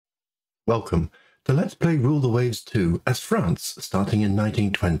Welcome to Let's Play Rule the Waves 2 as France, starting in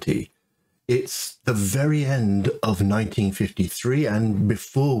 1920. It's the very end of 1953, and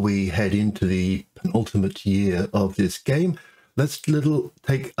before we head into the penultimate year of this game, let's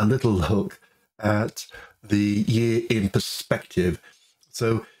take a little look at the year in perspective.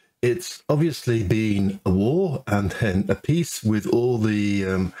 So it's obviously been a war and then a peace with all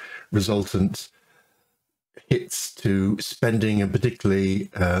the resultant hits to spending, and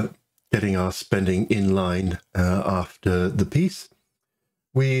particularly getting our spending in line after the peace.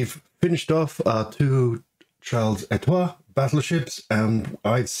 We've finished off our two Charles Etoile battleships, and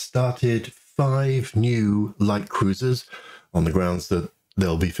I've started 5 new light cruisers on the grounds that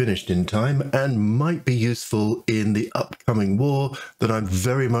they'll be finished in time and might be useful in the upcoming war that I'm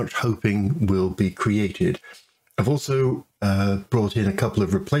very much hoping will be created. I've also brought in a couple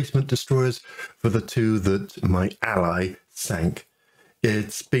of replacement destroyers for the 2 that my ally sank.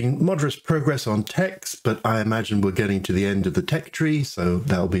 It's been moderate progress on techs, but I imagine we're getting to the end of the tech tree, so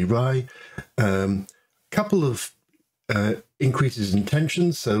that'll be right. Couple of increases in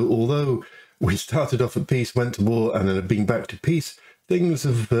tensions, so although we started off at peace, went to war, and then have been back to peace, things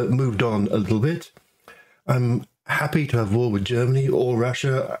have moved on a little bit. I'm happy to have war with Germany or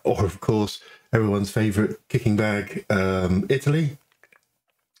Russia, or of course, everyone's favourite kicking bag, Italy.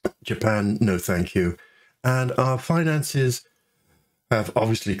 Japan, no thank you. And our finances have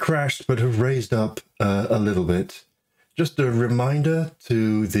obviously crashed, but have raised up a little bit. Just a reminder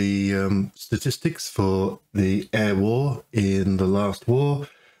to the statistics for the air war in the last war,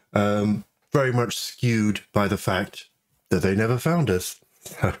 very much skewed by the fact that they never found us.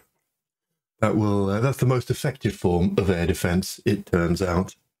 So that's the most effective form of air defense, it turns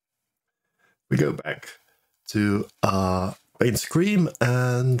out. We go back to our main screen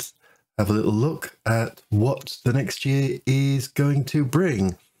and have a little look at what the next year is going to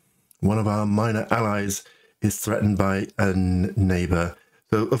bring. One of our minor allies is threatened by a neighbour,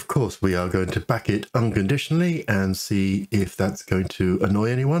 so of course we are going to back it unconditionally and see if that's going to annoy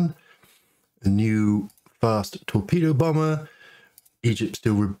anyone. A new fast torpedo bomber, Egypt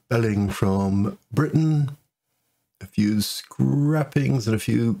still rebelling from Britain, a few scrappings and a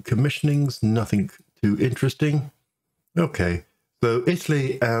few commissionings, nothing too interesting. Okay. So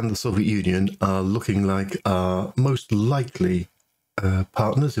Italy and the Soviet Union are looking like our most likely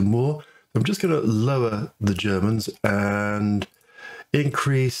partners in war. I'm just going to lower the Germans and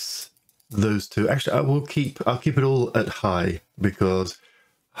increase those two. Actually, I'll keep it all at high, because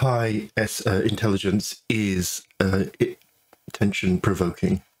high intelligence is tension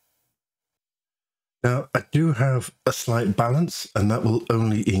provoking. Now, I do have a slight balance, and that will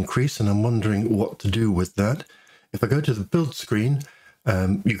only increase, and I'm wondering what to do with that. If I go to the build screen,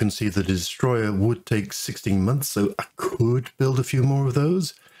 you can see the destroyer would take 16 months, so I could build a few more of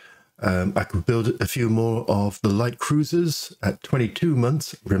those. I could build a few more of the light cruisers at 22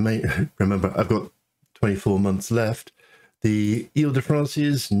 months. Remember, I've got 24 months left. The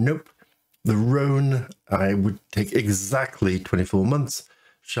Ile-de-France, nope. The Rhone, I would take exactly 24 months.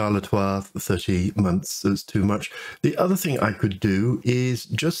 Charleroi, 30 months, so it's too much. The other thing I could do is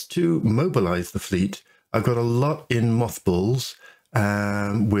just to mobilize the fleet. I've got a lot in mothballs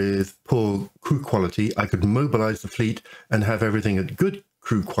with poor crew quality. I could mobilize the fleet and have everything at good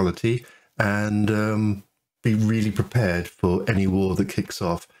crew quality and be really prepared for any war that kicks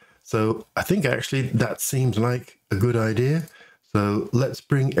off. So I think actually that seems like a good idea. So let's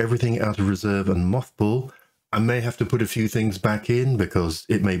bring everything out of reserve and mothball. I may have to put a few things back in because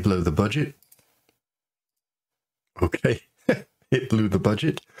it may blow the budget. Okay, it blew the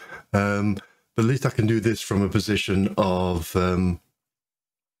budget. But at least I can do this from a position of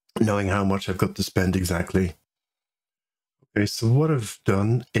knowing how much I've got to spend exactly. Okay, so what I've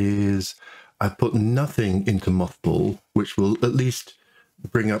done is I've put nothing into mothball, which will at least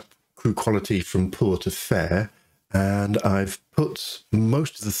bring up crew quality from poor to fair. And I've put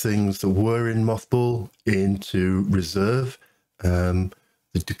most of the things that were in mothball into reserve. The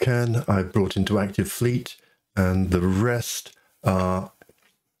Duquesne I've brought into active fleet, and the rest are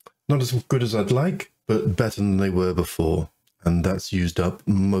not as good as I'd like, but better than they were before. And that's used up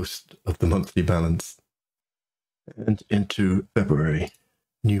most of the monthly balance. And into February.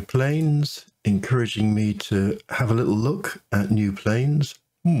 New planes, encouraging me to have a little look at new planes.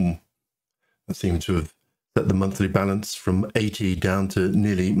 That seems to have set the monthly balance from 80 down to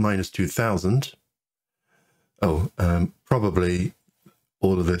nearly minus 2,000. Oh, probably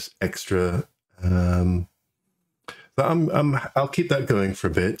all of this extra but I'll keep that going for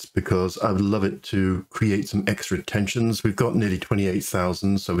a bit because I would love it to create some extra tensions. We've got nearly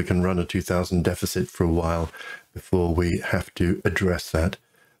 28,000, so we can run a 2,000 deficit for a while before we have to address that.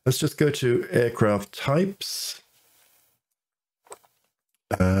 let's just go to aircraft types.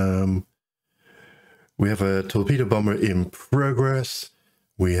 We have a torpedo bomber in progress.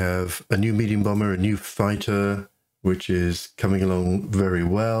 We have a new medium bomber, a new fighter, which is coming along very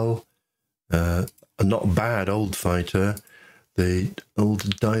well. A not bad old fighter, the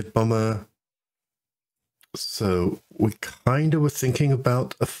old dive bomber. So we kind of were thinking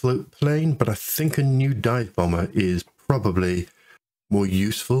about a float plane, but I think a new dive bomber is probably more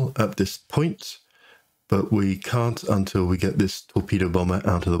useful at this point. But we can't until we get this torpedo bomber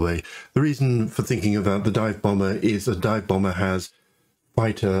out of the way. The reason for thinking about the dive bomber is a dive bomber has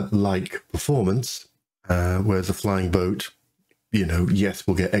fighter-like performance, whereas a flying boat, you know, yes,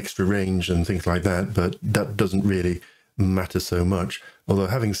 we'll get extra range and things like that, but that doesn't really matter so much. Although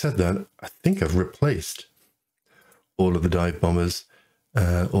having said that, I think I've replaced all of the dive bombers,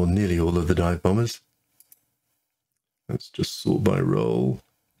 or nearly all of the dive bombers. Let's just sort by role.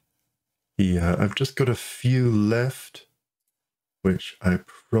 Yeah, I've just got a few left, which I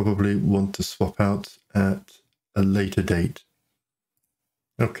probably want to swap out at a later date.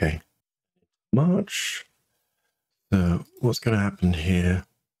 Okay, March. So what's going to happen here?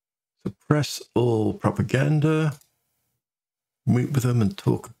 Suppress all propaganda, meet with them and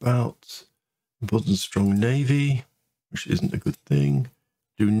talk about important strong navy, which isn't a good thing.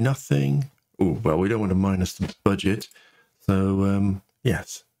 Do nothing. Oh, well, we don't want to minus the budget. So,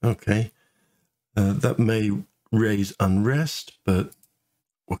 yes, okay. That may raise unrest, but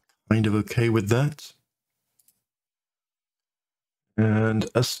we're kind of okay with that. And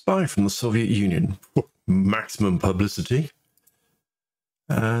a spy from the Soviet Union. Maximum publicity.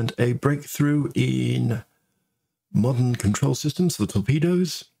 And a breakthrough in modern control systems for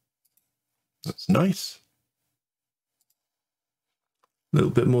torpedoes. That's nice. A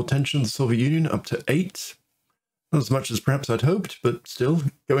little bit more tension in the Soviet Union, up to 8. Not as much as perhaps I'd hoped, but still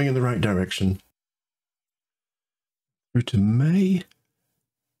going in the right direction. Through to May.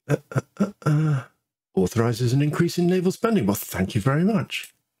 Authorizes an increase in naval spending. Well, thank you very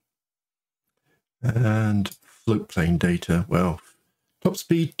much. And float plane data. Well, top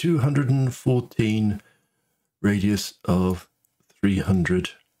speed 214, radius of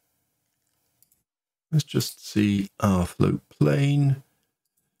 300. Let's just see our float plane.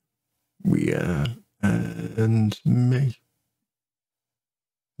 And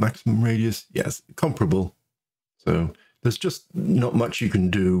maximum radius, yes, comparable. So there's just not much you can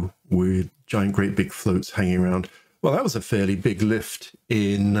do with giant, great big floats hanging around. Well, that was a fairly big lift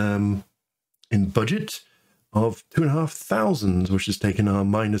in budget of 2,500, which has taken our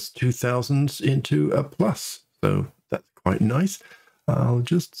minus 2,000 into a plus. So that's quite nice. I'll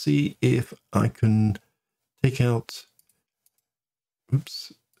just see if I can take out.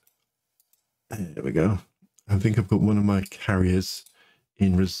 Oops. There we go. I think I've got one of my carriers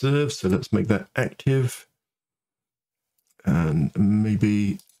in reserve, so let's make that active. And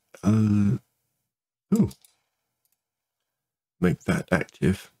maybe, make that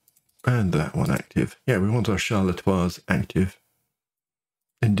active. And that one active. Yeah, we want our Charlatois active.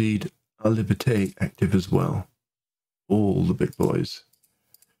 Indeed, our Liberté active as well. All the big boys.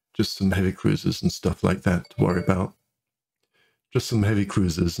 Just some heavy cruisers and stuff like that to worry about. Just some heavy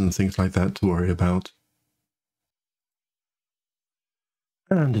cruisers and things like that to worry about.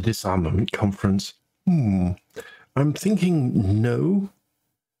 And a disarmament conference. I'm thinking no.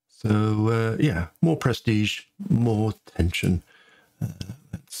 So, yeah, more prestige, more tension.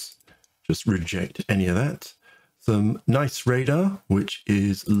 Let's just reject any of that. Some nice radar, which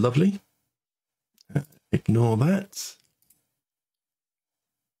is lovely. Ignore that.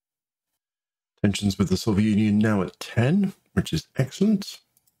 Tensions with the Soviet Union now at 10, which is excellent.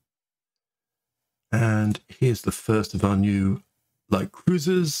 And here's the first of our new light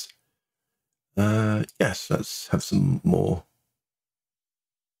cruisers. Yes, let's have some more.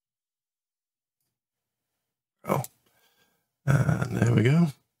 Oh, and there we go.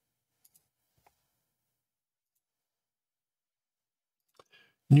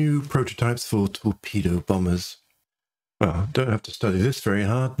 New prototypes for torpedo bombers. Well, don't have to study this very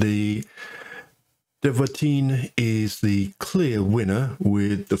hard. The Devoitine is the clear winner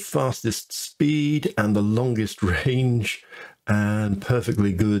with the fastest speed and the longest range and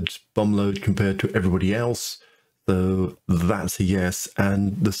perfectly good bomb load compared to everybody else. So that's a yes.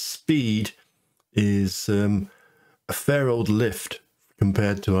 And the speed is a fair old lift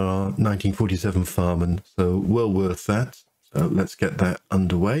compared to our 1947 Farman. So well worth that. So let's get that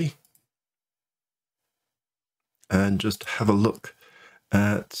underway. And just have a look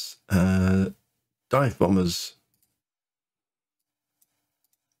at dive bombers.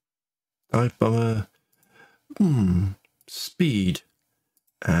 Dive bomber, speed.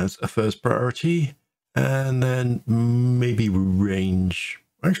 as a first priority, and then maybe range,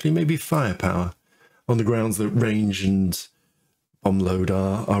 actually maybe firepower, on the grounds that range and bomb load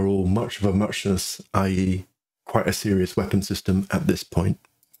are all much of a muchness, i.e. quite a serious weapon system at this point.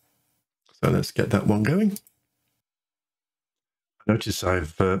 So let's get that one going. Notice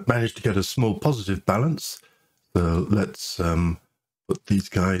I've managed to get a small positive balance. So let's put these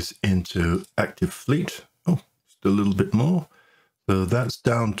guys into active fleet. Oh, just a little bit more. So that's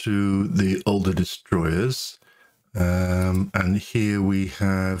down to the older destroyers. And here we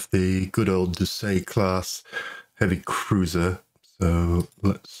have the good old Dusay class heavy cruiser. So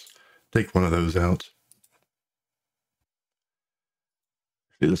let's take one of those out.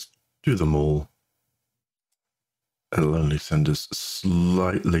 Let's do them all. It'll only send us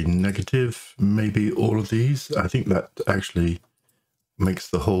slightly negative, maybe all of these. I think that actually makes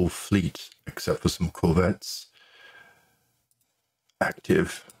the whole fleet, except for some corvettes,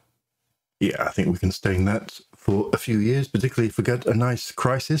 active. Yeah, I think we can stay in that for a few years, particularly if we get a nice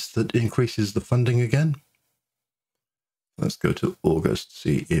crisis that increases the funding again. Let's go to August,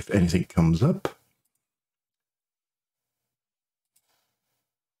 see if anything comes up.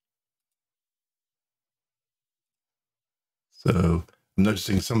 So I'm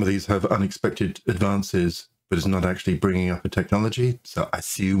noticing some of these have unexpected advances, but it's not actually bringing up a technology. So I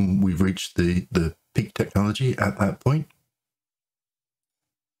assume we've reached the peak technology at that point.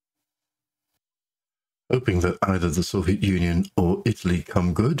 Hoping that either the Soviet Union or Italy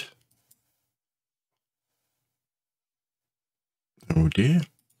come good. Oh dear.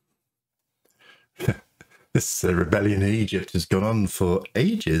 This rebellion in Egypt has gone on for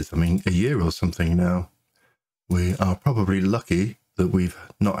ages. I mean, a year or something now. We are probably lucky that we've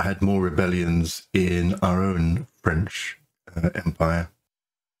not had more rebellions in our own French empire.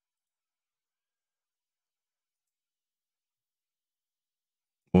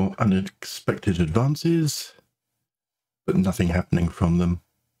 More unexpected advances, but nothing happening from them.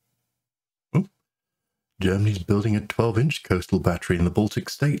 Oh, Germany's building a 12-inch coastal battery in the Baltic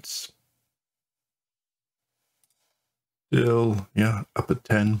states. Still, yeah, up at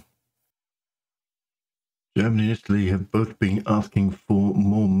 10. Germany and Italy have both been asking for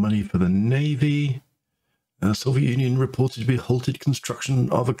more money for the Navy. The Soviet Union reported to be halted construction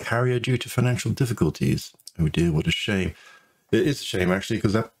of a carrier due to financial difficulties. Oh dear, what a shame. It is a shame, actually,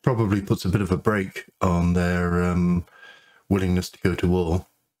 because that probably puts a bit of a brake on their willingness to go to war.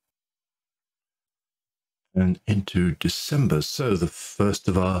 And into December. So the first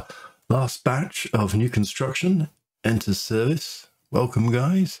of our last batch of new construction enters service. Welcome,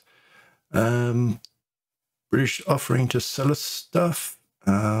 guys. British offering to sell us stuff?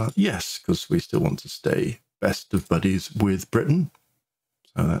 Yes, because we still want to stay best of buddies with Britain.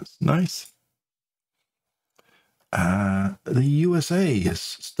 So that's nice. The USA has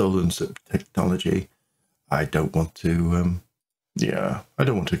stolen some technology. I don't want to, I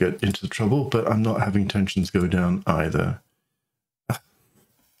don't want to get into trouble, but I'm not having tensions go down either.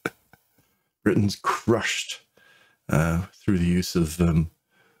 Britain's crushed through the use of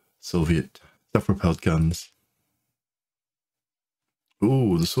Soviet self-propelled guns.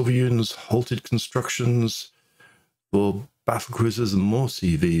 Oh, the Soviet Union's halted constructions for battlecruisers and more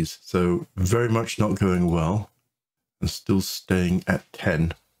CVs, so very much not going well, and still staying at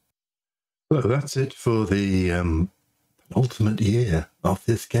 10. So that's it for the ultimate year of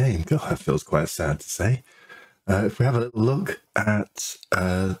this game. God, that feels quite sad to say. If we have a look at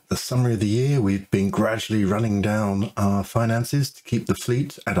the summary of the year, we've been gradually running down our finances to keep the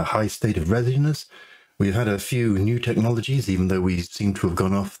fleet at a high state of readiness. We've had a few new technologies, even though we seem to have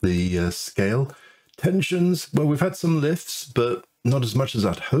gone off the scale. Tensions, well, we've had some lifts, but not as much as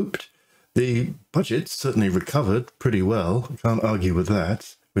I'd hoped. The budget certainly recovered pretty well. I can't argue with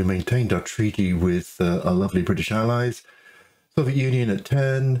that. We maintained our treaty with our lovely British allies. Soviet Union at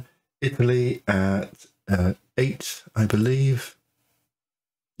 10, Italy at 8, I believe.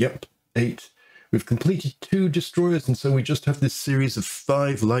 Yep, 8. We've completed 2 destroyers, and so we just have this series of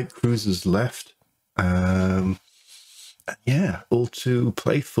 5 light cruisers left. Yeah, all to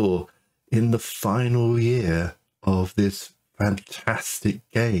play for in the final year of this fantastic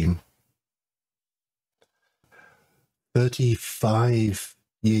game. 35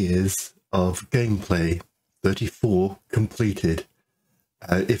 years of gameplay, 34 completed.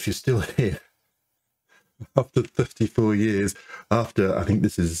 If you're still here after 34 years, after, I think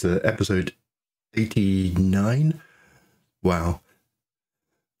this is episode 89. Wow.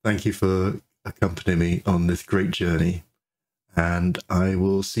 Thank you for accompanying me on this great journey. And I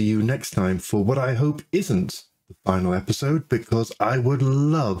will see you next time for what I hope isn't the final episode, because I would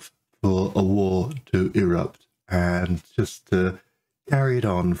love for a war to erupt and just to carry it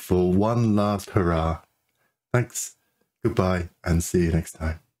on for one last hurrah. Thanks, goodbye, and see you next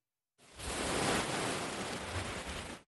time.